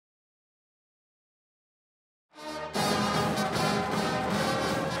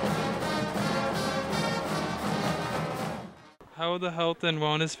How will the Health and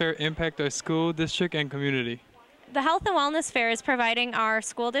Wellness Fair impact our school, district, and community? The Health and Wellness Fair is providing our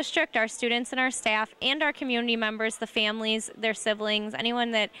school district, our students and our staff, and our community members, the families, their siblings, anyone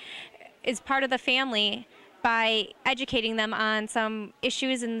that is part of the family, by educating them on some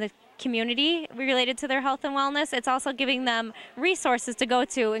issues in the community related to their health and wellness. It's also giving them resources to go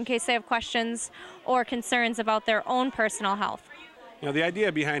to in case they have questions or concerns about their own personal health. You know, the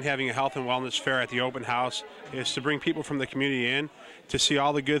idea behind having a health and wellness fair at the open house is to bring people from the community in to see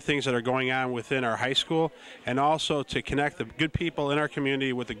all the good things that are going on within our high school, and also to connect the good people in our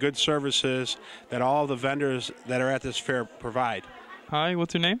community with the good services that all of the vendors that are at this fair provide. Hi,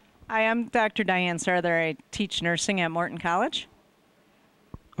 what's your name? Hi, I'm Dr. Diane Sarther. I teach nursing at Morton College.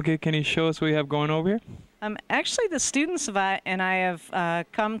 Okay, can you show us what you have going over here? Actually, the students and I have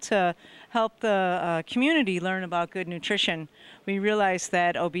come to help the community learn about good nutrition. We realize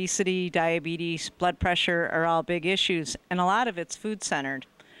that obesity, diabetes, blood pressure are all big issues, and a lot of it's food-centered.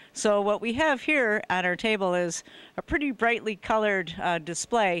 So what we have here at our table is a pretty brightly colored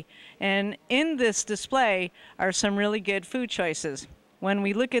display, and in this display are some really good food choices. When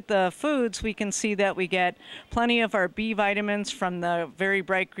we look at the foods, we can see that we get plenty of our B vitamins from the very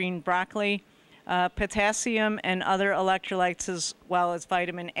bright green broccoli, potassium and other electrolytes, as well as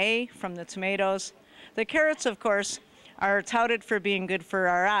vitamin A from the tomatoes. The carrots, of course, are touted for being good for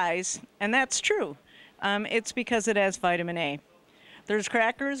our eyes, and that's true. It's because it has vitamin A. There's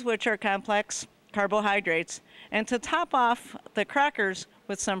crackers, which are complex carbohydrates, and to top off the crackers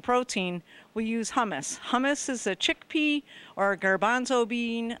with some protein, we use hummus. Hummus is a chickpea or a garbanzo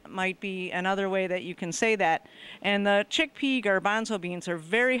bean, might be another way that you can say that. And the chickpea garbanzo beans are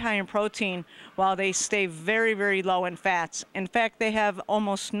very high in protein while they stay very, very low in fats. In fact, they have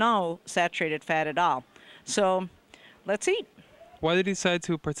almost no saturated fat at all. So let's eat. Why did you decide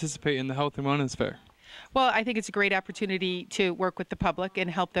to participate in the Health and Wellness Fair? Well, I think it's a great opportunity to work with the public and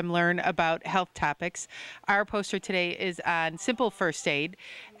help them learn about health topics. Our poster today is on simple first aid,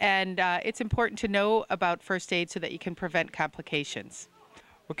 and it's important to know about first aid so that you can prevent complications.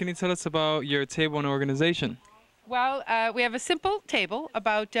 What can you tell us about your table and organization? Well, we have a simple table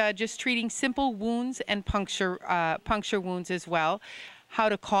about just treating simple wounds and puncture wounds as well. How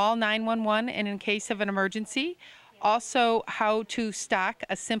to call 911 and in case of an emergency. Also, how to stock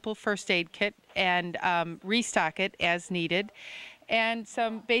a simple first aid kit and restock it as needed. And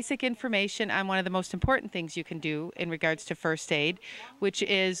some basic information on one of the most important things you can do in regards to first aid, which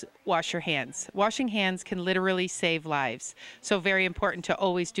is wash your hands. Washing hands can literally save lives. So very important to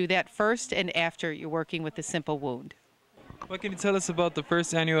always do that first and after you're working with a simple wound. What can you tell us about the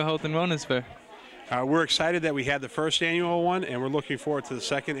first annual Health and Wellness Fair? We're excited that we had the first annual one, and we're looking forward to the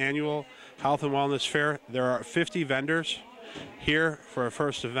second annual Health and Wellness Fair. There are 50 vendors here for our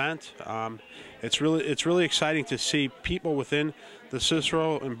first event. It's really exciting to see people within the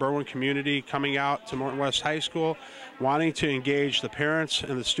Cicero and Berwyn community coming out to Morton West High School, wanting to engage the parents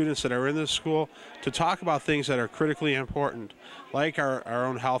and the students that are in this school to talk about things that are critically important, like our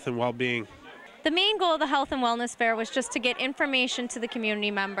own health and well-being. The main goal of the Health and Wellness Fair was just to get information to the community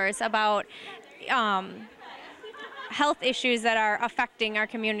members about health issues that are affecting our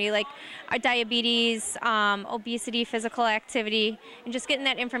community, like our diabetes, obesity, physical activity, and just getting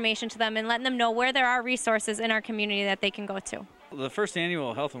that information to them and letting them know where there are resources in our community that they can go to. The first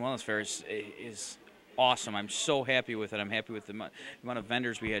annual Health and Wellness Fair is awesome. I'm so happy with it. I'm happy with the amount of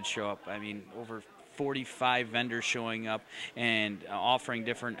vendors we had show up. I mean, over 45 vendors showing up and offering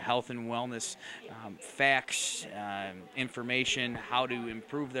different health and wellness facts, information, how to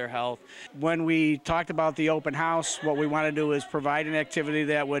improve their health. When we talked about the open house, what we want to do is provide an activity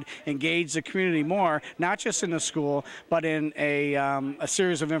that would engage the community more, not just in the school, but in a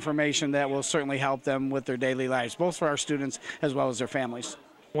series of information that will certainly help them with their daily lives, both for our students as well as their families.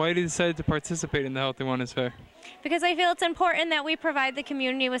 Why did you decide to participate in the Health and Wellness Fair? Because I feel it's important that we provide the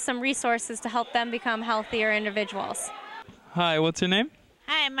community with some resources to help them become healthier individuals. Hi, what's your name?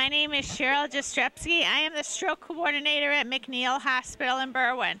 Hi, my name is Cheryl Jastrzebski. I am the stroke coordinator at McNeil Hospital in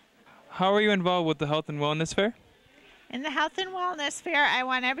Berwyn. How are you involved with the Health and Wellness Fair? In the Health and Wellness Fair, I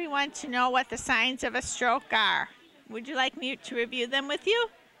want everyone to know what the signs of a stroke are. Would you like me to review them with you?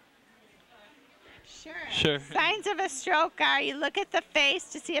 Sure. Signs of a stroke are you look at the face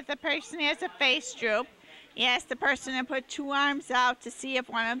to see if the person has a face droop. You ask the person to put two arms out to see if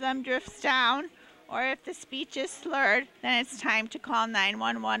one of them drifts down, or if the speech is slurred, then it's time to call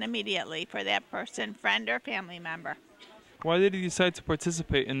 911 immediately for that person, friend, or family member. Why did you decide to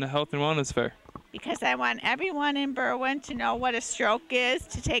participate in the Health and Wellness Fair? Because I want everyone in Berwyn to know what a stroke is,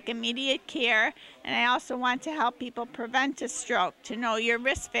 to take immediate care, and I also want to help people prevent a stroke, to know your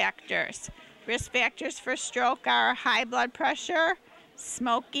risk factors. Risk factors for stroke are high blood pressure,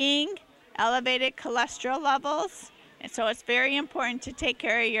 smoking, elevated cholesterol levels, and so it's very important to take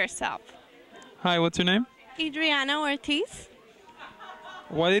care of yourself. Hi, what's your name? Adriana Ortiz.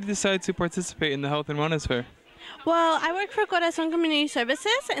 Why did you decide to participate in the Health and Wellness Fair? Well, I work for Corazon Community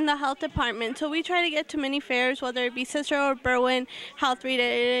Services in the health department, so we try to get to many fairs, whether it be Cicero or Berwyn, health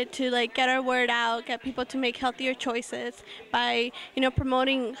related, to like get our word out, get people to make healthier choices by,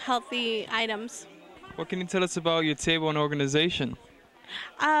 promoting healthy items. What can you tell us about your table and organization?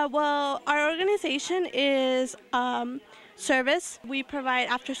 Well, our organization is service. We provide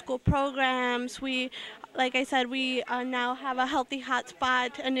after-school programs. Like I said, we now have a healthy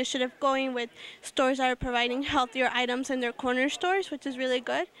hotspot initiative going with stores that are providing healthier items in their corner stores, which is really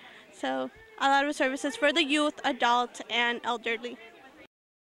good. So a lot of services for the youth, adult, and elderly.